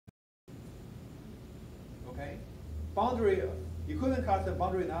Okay, boundary equivalent class and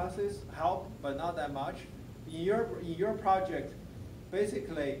boundary analysis help, but not that much. In your project,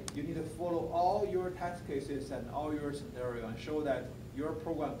 basically you need to follow all your test cases and all your scenarios and show that your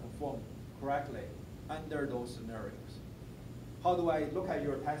program performed correctly under those scenarios. How do I look at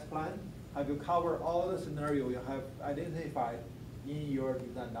your test plan? Have you covered all the scenarios you have identified in your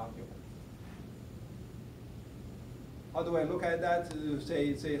design document? How do I look at that to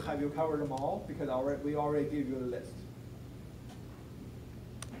say have you covered them all? Because we already gave you a list.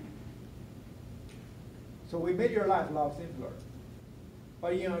 So we made your life a lot simpler.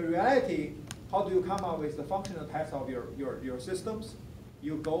 But in reality, how do you come up with the functional test of your systems?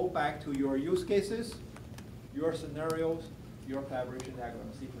 You go back to your use cases, your scenarios, your collaboration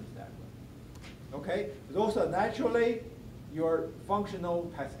diagram, sequence diagram. Okay? Those are naturally your functional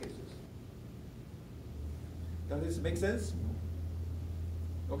test cases. Does this make sense?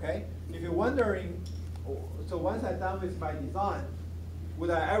 Okay? If you're wondering, so once I'm done with my design, would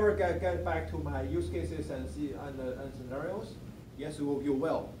I ever get back to my use cases and scenarios? Yes, you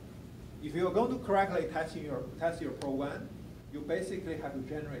will. If you're going to correctly test your program, you basically have to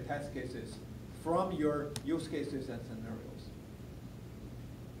generate test cases from your use cases and scenarios.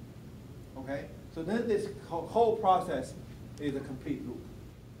 Okay? So then this whole process is a complete loop.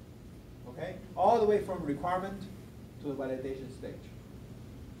 Okay? All the way from requirement to the validation stage.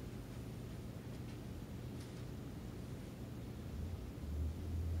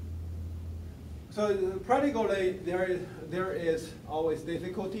 So practically, there is always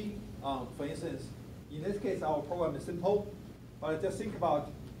difficulty. For instance, in this case, our program is simple, but just think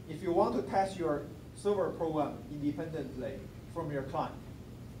about if you want to test your server program independently from your client,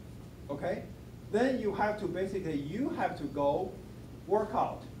 okay? Then you have to go work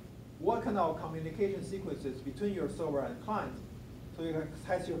out what kind of communication sequences between your server and client so you can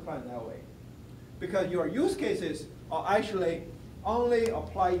test your client that way. Because your use cases are actually only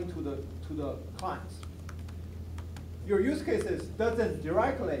applying to the clients. Your use cases doesn't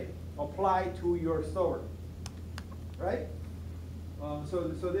directly apply to your server, right? So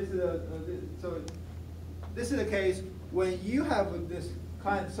this is the case when you have this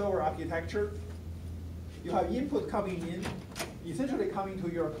client-server architecture. You have input coming in, essentially coming to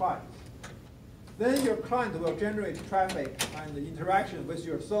your client. Then your client will generate traffic and interaction with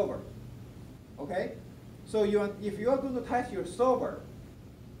your server. Okay? So if you are going to test your server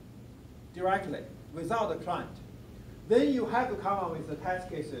directly without the client, then you have to come up with the test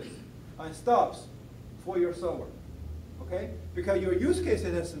cases and stubs for your server. Okay? Because your use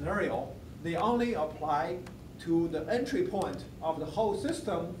cases and scenario, they only apply to the entry point of the whole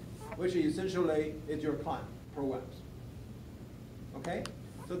system, which essentially is your client programs. Okay?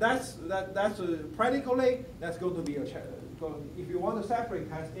 So that's practically that's going to be a challenge. If you want to separate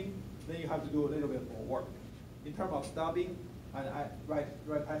testing, then you have to do a little bit more work in terms of stubbing and write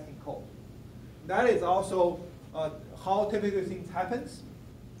testing code. That is also how typically things happens.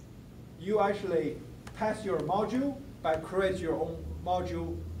 You actually test your module by create your own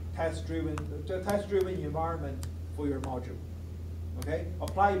module test-driven environment for your module. Okay,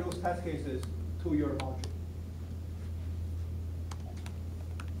 apply those test cases to your module.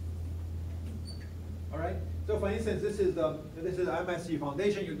 All right. So for instance, this is MSC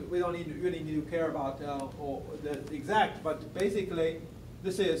Foundation. We don't really need to care about the exact, but basically,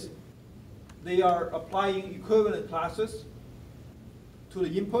 they are applying equivalent classes to the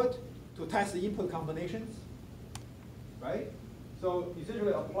input to test the input combinations, right? So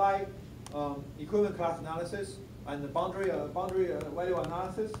essentially, apply equivalent class analysis and the boundary value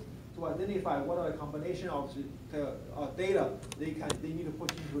analysis to identify what are the combination of the data they need to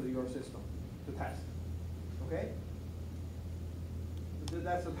push into your system to test. Okay? So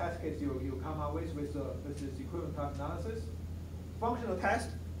that's the test case you come up with this equivalent class analysis. Functional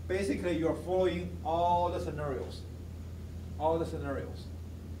test, basically you're following all the scenarios. All the scenarios.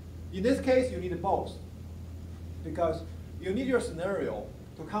 In this case, you need both. Because you need your scenario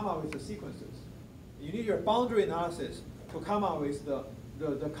to come up with the sequences. You need your boundary analysis to come up with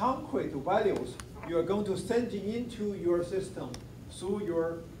the concrete values you are going to send into your system through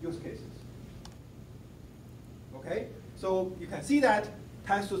your use cases. Okay? So you can see that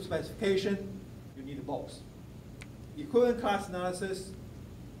test to specification, you need both. Equivalent class analysis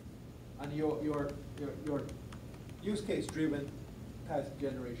and your use case driven test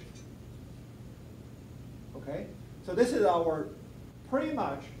generation. Okay? So this is our pretty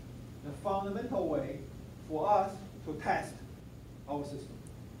much the fundamental way for us to test our system.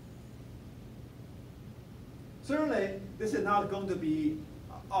 Certainly, this is not going to be,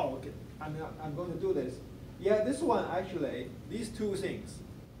 oh, okay, I'm going to do this. Yeah, this one actually, these two things.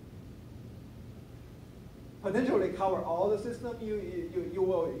 potentially cover all the system you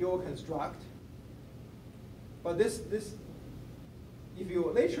will construct. But this if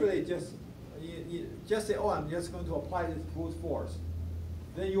you literally just just say, oh, I'm just going to apply this brute force,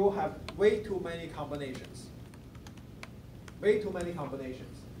 then you will have way too many combinations. Way too many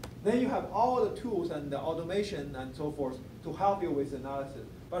combinations. Then you have all the tools and the automation and so forth to help you with analysis.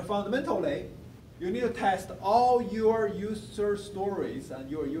 But fundamentally, you need to test all your user stories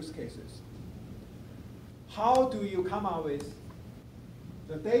and your use cases. How do you come up with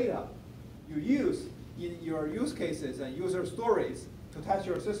the data you use in your use cases and user stories to test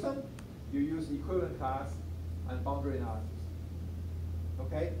your system? You use equivalent class and boundary analysis.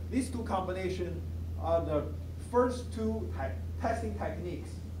 Okay? These two combinations are the first two testing techniques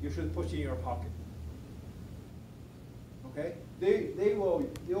you should put in your pocket. Okay? They will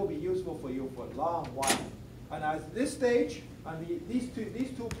be useful for you for a long while. And at this stage, and these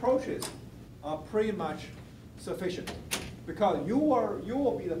two approaches are pretty much sufficient, because you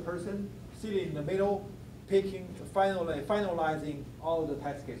will be the person sitting in the middle, picking, finalizing all the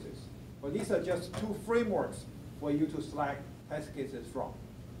test cases. But these are just two frameworks for you to select test cases from.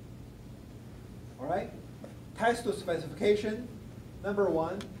 All right? Test to specification. Number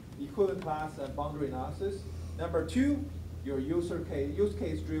one, equivalent class and boundary analysis. Number two, your use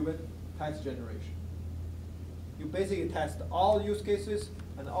case driven test generation. You basically test all use cases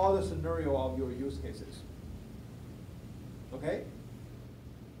and all the scenario of your use cases. Okay?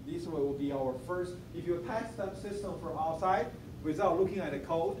 This will be our first. If you test the system from outside without looking at the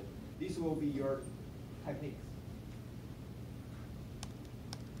code, this will be your techniques.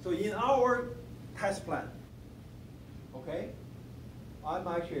 So in our test plan, okay, I'm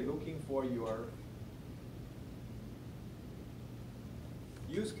actually looking for your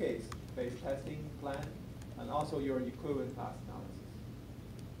use case based testing plan and also your equivalent class analysis.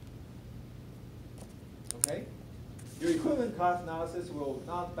 Okay? Your equivalent class analysis will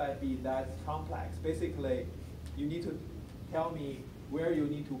not be that complex. Basically, you need to tell me where you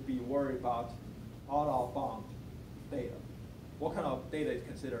need to be worried about out-of-bound data. What kind of data is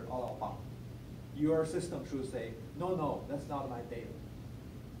considered out-of-bound? Your system should say, no, that's not my data.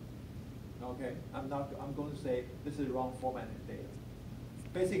 Okay, I'm going to say this is wrong formatted data.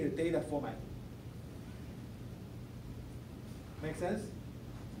 Basically, data format. Make sense?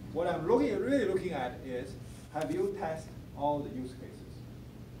 What I'm really looking at is, have you tested all the use cases?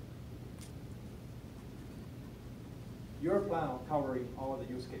 Your plan on covering all the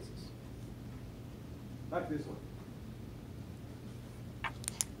use cases. Like this one.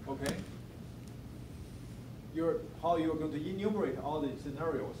 Okay? How you're going to enumerate all the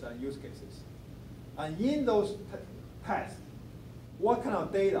scenarios and use cases. And in those tests, what kind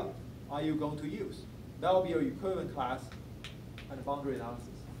of data are you going to use? That will be your equivalent class and boundary analysis.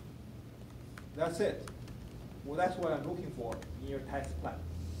 That's it. Well, that's what I'm looking for in your test plan.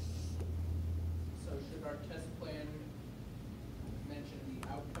 So should our test plan mention the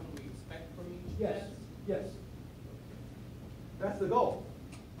outcome we expect from each Yes, test? yes. That's the goal.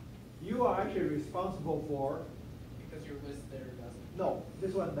 You are actually responsible for. Because your list there doesn't. No,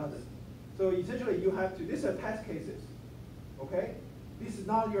 this one doesn't. So essentially you have to, these are test cases, okay? This is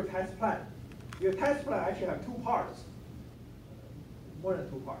not your test plan. Your test plan actually have two parts, more than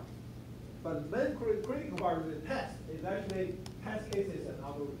two parts. But the main critical part of the test is actually test cases and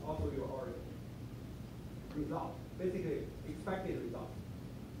also your result, basically expected result,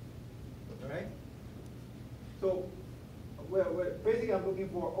 all right? So basically I'm looking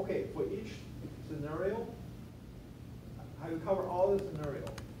for, okay, for each scenario, I will cover all the scenario.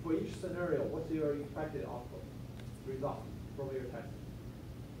 For each scenario, what's your expected output, result from your test?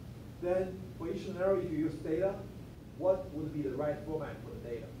 Then for each scenario, if you use data, what would be the right format for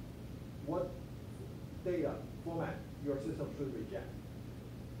the data? What data format your system should reject?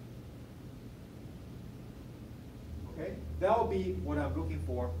 Okay, that will be what I'm looking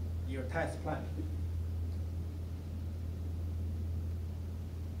for in your test plan.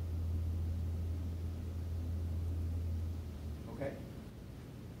 Okay.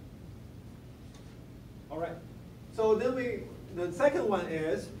 All right. So then the second one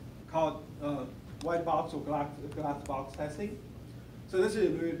is called white box or glass box testing. So this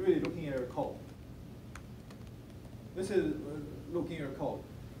is really looking at your code. This is looking at your code.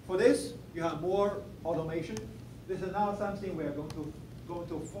 For this, you have more automation. This is not something we are going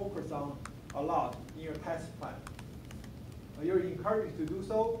to focus on a lot in your test plan. You're encouraged to do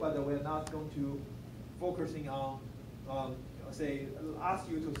so, but we're not going to focusing on, say, ask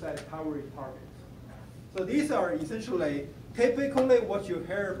you to set coverage targets. So these are essentially typically what you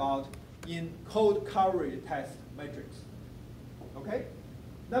hear about in code coverage test metrics. Okay?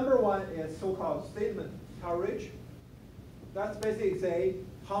 Number one is so-called statement coverage. That's basically say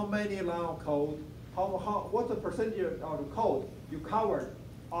how many line of code, what's the percentage of the code you covered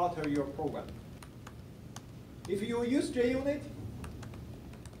after your program. If you use JUnit,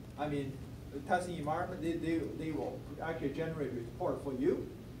 I mean, the testing environment, they will actually generate a report for you.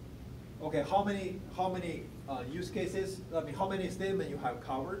 Okay, how many use cases, I mean, how many statements you have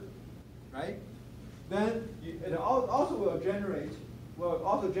covered, right? Then it also will generate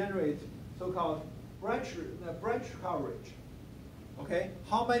so-called branch coverage. Okay,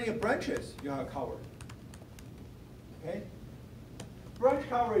 how many branches you have covered? Okay, branch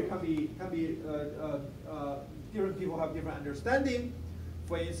coverage can be different people have different understanding.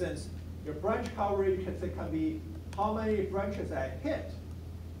 For instance, your branch coverage can be how many branches I hit,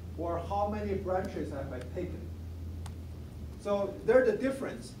 or how many branches have I taken. So there's a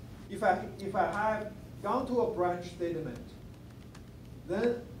difference. If I have gone to a branch statement,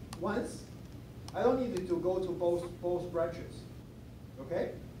 then once I don't need to go to both branches,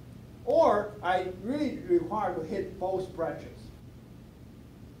 okay? Or I really require to hit both branches.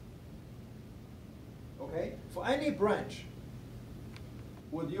 Okay? For any branch,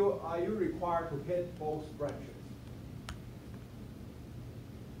 are you required to hit both branches?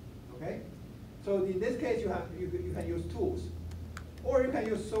 Okay? So in this case, you can use tools. Or you can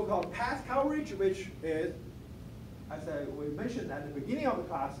use so-called path coverage, which is, as we mentioned at the beginning of the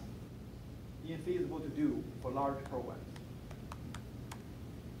class, infeasible to do for large programs.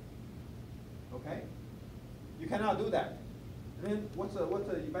 Okay? You cannot do that. And then what's the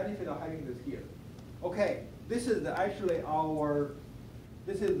benefit of having this here? Okay, this is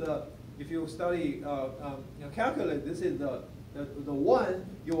if you study calculus, this is the one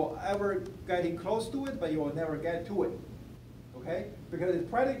you will ever getting close to it, but you will never get to it. Okay? Because it's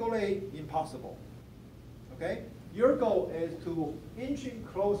practically impossible. Okay? Your goal is to inching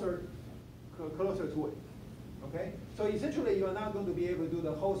closer to it. Okay? So essentially, you are not going to be able to do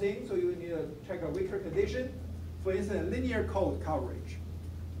the whole thing, so you need to check a weaker condition. For instance, linear code coverage.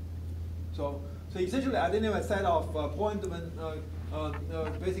 So essentially, I didn't have a set of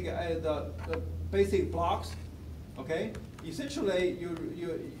basically the basic blocks. Okay? Essentially,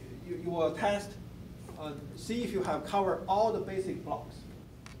 you will test, see if you have covered all the basic blocks.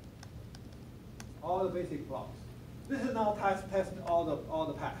 All the basic blocks. This is not test all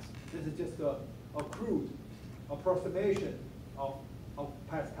the paths. This is just a crude approximation of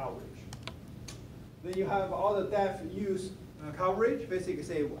path coverage. Then you have all the def use coverage. Basically,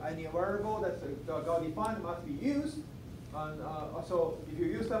 say any variable that's got defined must be used. And also, if you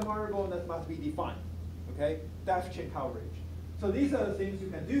use that variable, that must be defined. Okay, def chain coverage. So these are the things you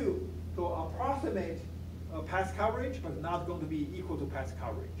can do to approximate path coverage, but not going to be equal to path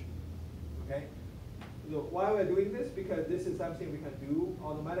coverage. Okay. So why we're doing this? Because this is something we can do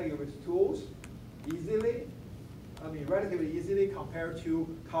automatically with tools, easily. I mean, relatively easily compared to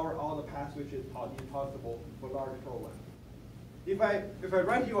cover all the paths, which is impossible for large programs. If I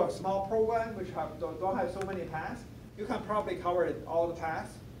write you a small program which don't have so many paths, you can probably cover all the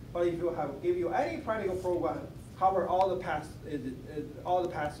paths. But if you give you any practical program, cover all the paths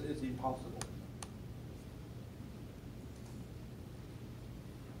is impossible.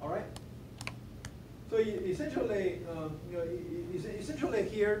 All right. So essentially, essentially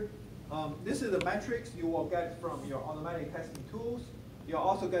here, this is the metrics you will get from your automatic testing tools. You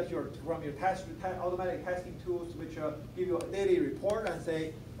also get from your automatic testing tools, which give you a daily report and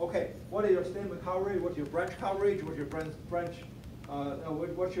say, okay, what is your statement coverage? What's your branch coverage? What's your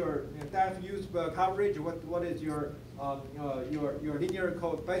what's your def use coverage? What is your linear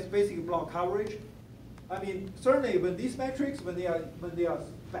code basic block coverage? I mean, certainly when these metrics, when they are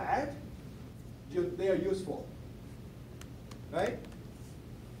bad, they are useful, right?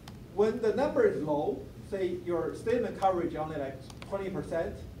 When the number is low, say your statement coverage only like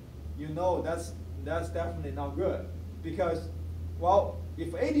 20%, you know that's definitely not good. Because, well,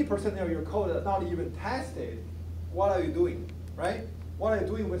 if 80% of your code is not even tested, what are you doing, right? What are you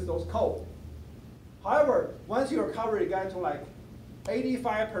doing with those code? However, once your coverage gets to like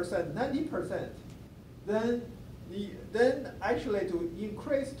 85%, 90%, then actually to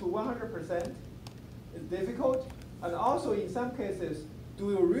increase to 100% is difficult. And also in some cases,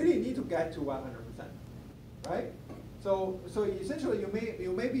 do you really need to get to 100%, right? So essentially,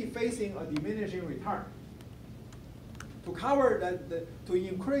 you may be facing a diminishing return. To cover that, to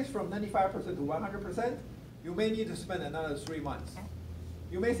increase from 95% to 100%, you may need to spend another 3 months.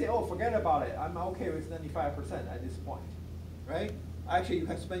 You may say, oh, forget about it. I'm okay with 95% at this point, right? Actually, you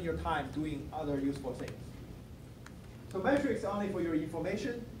can spend your time doing other useful things. So metrics only for your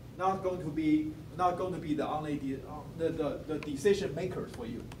information, not going to be the only the decision makers for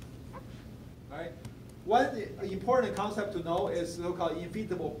you, right? one important concept to know is so-called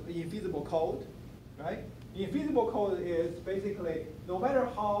infeasible code, right? Infeasible code is basically no matter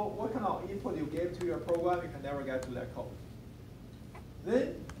what kind of input you give to your program, you can never get to that code.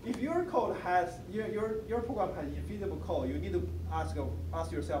 Then, if your code has your program has infeasible code, you need to ask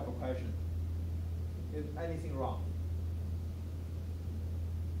yourself a question: is anything wrong?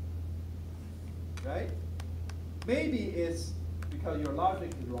 Right? Maybe it's because your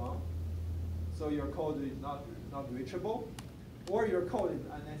logic is wrong, so your code is not reachable, or your code is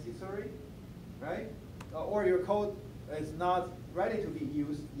unnecessary, right? Or your code is not ready to be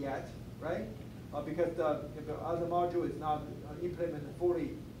used yet, right? Because the other module is not implemented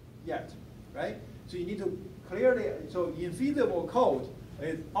fully yet, right? So you need to clearly, so infeasible code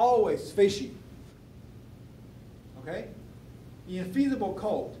is always fishy, okay? Infeasible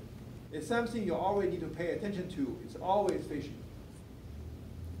code is something you always need to pay attention to. It's always fishy.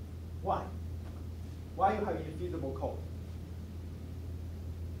 Why? Why you have infeasible code?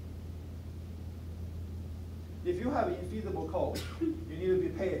 If you have infeasible code, you need to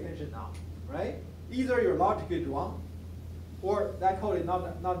pay attention now, right? Either your logic is wrong, or that code is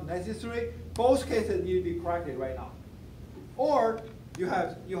not necessary. Both cases need to be corrected right now. Or you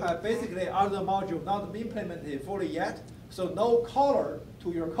have basically other module not implemented fully yet, so no color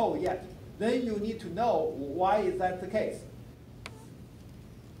to your code yet. Then you need to know why is that the case.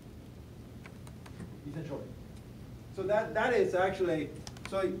 Essentially. So that is actually,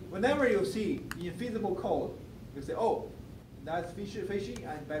 so whenever you see infeasible code, you say, oh, that's fishy,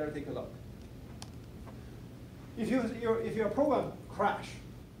 and better take a look. If your program crash,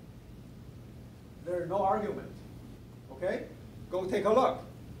 there's no argument. Okay, go take a look.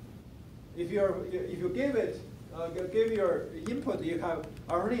 If you give your input, you have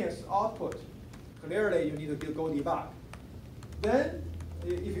erroneous output. Clearly, you need to go debug. Then,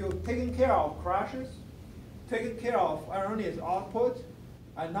 if you've taken care of crashes, taken care of erroneous output,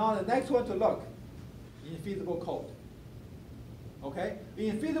 and now the next one to look, infeasible code. Okay,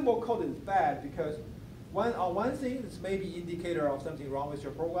 infeasible code is bad because on one thing, it's maybe indicator of something wrong with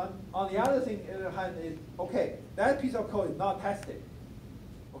your program. On the other thing, hand is okay, that piece of code is not tested.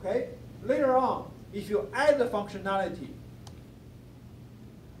 Okay, later on, if you add the functionality,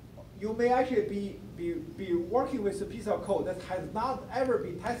 you may actually be working with a piece of code that has not ever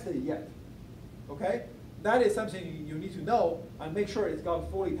been tested yet. Okay, that is something you need to know and make sure it's got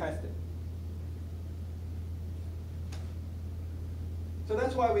fully tested. So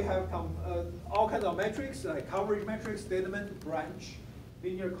that's why we have all kinds of metrics, like coverage metrics, statement, branch,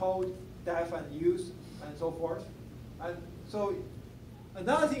 linear code, def and use, and so forth. And so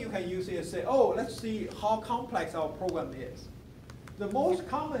another thing you can use is say, oh, let's see how complex our program is. The most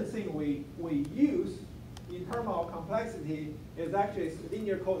common thing we use in terms of complexity is actually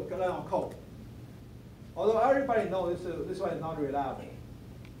linear code, line of code. Although everybody knows this one is not reliable,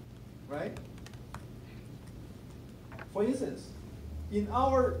 right? For instance, in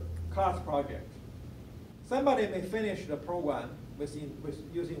our class project, somebody may finish the program with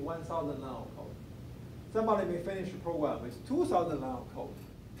using 1,000 line of code. Somebody may finish the program with 2,000 line of code.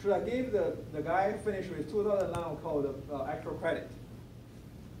 Should I give the guy finish with 2,000 line of code extra credit?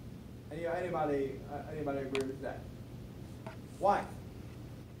 Anybody agree with that? Why?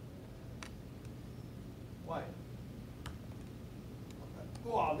 Why?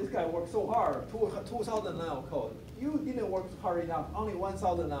 Wow, this guy worked so hard, 2,000 line of code. You didn't work hard enough, only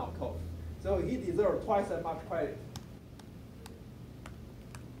 1,000 line of code. So he deserves twice as much credit.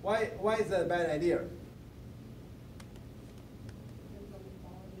 Why is that a bad idea?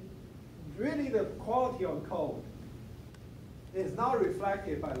 Really, the quality of code is not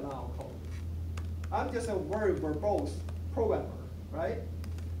reflected by line of code. I'm just a very verbose programmer, right?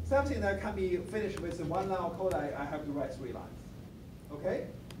 Something that can be finished with one line of code, I have to write 3 lines. Okay?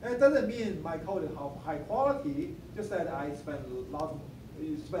 That doesn't mean my code is high quality, just that I spend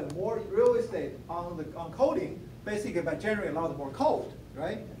more real estate on coding, basically by generating a lot more code,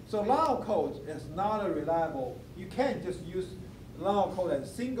 right? So line of code is not a reliable, you can't just use line of code as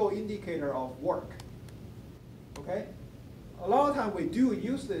a single indicator of work, okay? A lot of times we do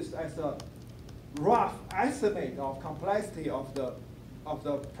use this as a rough estimate of complexity of the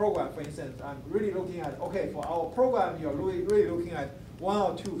program. For instance, I'm really looking at, okay, for our program, you're really looking at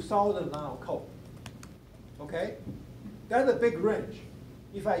 1,000 or 2,000 line of code, okay? That's a big range.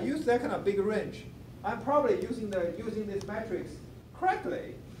 If I use that kind of big range, I'm probably using this matrix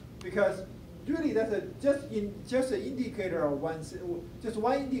correctly, because really that's just an indicator of just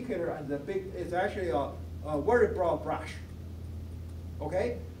one indicator, and the big is actually a very broad brush.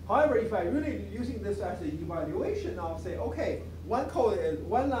 Okay. However, if I really using this as an evaluation of say, okay, one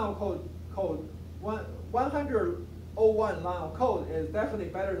line of code 101 line of code is definitely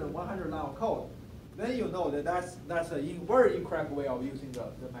better than 100 line of code, then you know that that's a very incorrect way of using the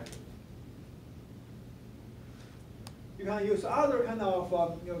metric. You can use other kind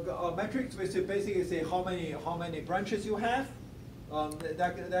of metrics, which basically say how many branches you have.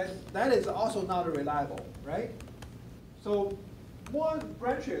 That is also not reliable, right? So more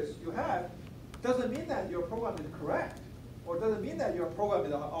branches you have doesn't mean that your program is correct, or doesn't mean that your program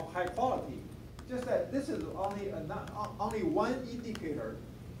is of high quality. Just that this is only one indicator.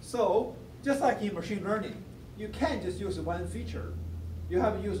 So just like in machine learning, you can't just use one feature. You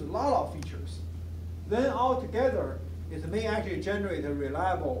have to use a lot of features. Then altogether, it may actually generate a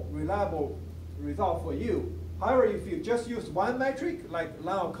reliable result for you. However, if you just use one metric, like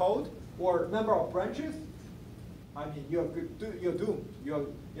line of code or number of branches, I mean, you're doomed. You're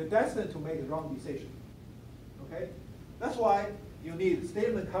destined to make the wrong decision. Okay? That's why you need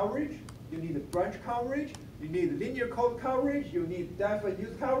statement coverage, you need branch coverage, you need linear code coverage, you need def and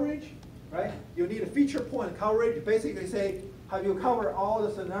use coverage, right? You need a feature point coverage, basically say, have you covered all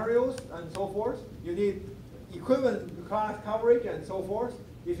the scenarios and so forth? You need equivalent class coverage and so forth.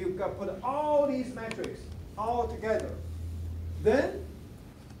 If you put all these metrics all together, then,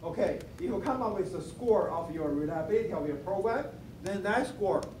 okay, if you come up with the score of your reliability of your program, then that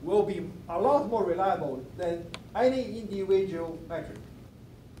score will be a lot more reliable than any individual metric.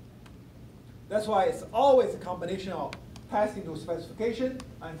 That's why it's always a combination of testing to specification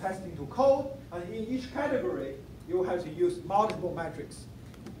and testing to code, and in each category, you have to use multiple metrics.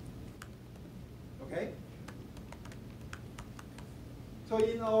 Okay? So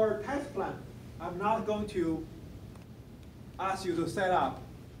in our test plan, I'm not going to ask you to set up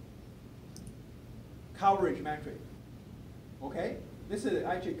coverage metric. Okay? This is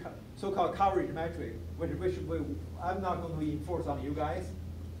actually so-called coverage metric, which I'm not going to enforce on you guys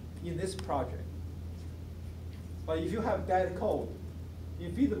in this project. But if you have dead code,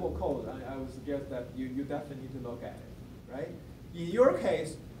 infeasible code, I would suggest that you definitely need to look at it, right? In your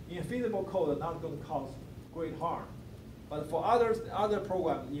case, infeasible code is not going to cause great harm. But for other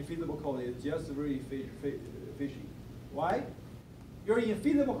programs, infeasible code is just really fishy. Why? Your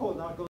infeasible code is not going